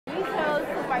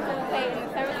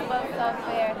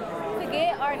welfare to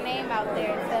get our name out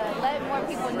there, to let more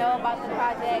people know about the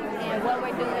project and what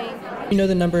we're doing. You know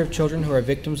the number of children who are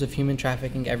victims of human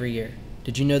trafficking every year.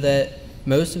 Did you know that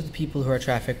most of the people who are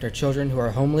trafficked are children who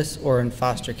are homeless or in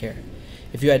foster care?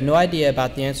 If you had no idea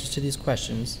about the answers to these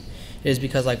questions, it is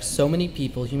because, like so many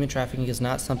people, human trafficking is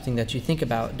not something that you think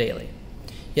about daily.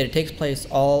 Yet it takes place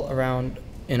all around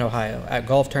in Ohio, at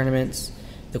golf tournaments,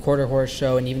 the Quarter Horse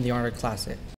Show, and even the Arnold Classic.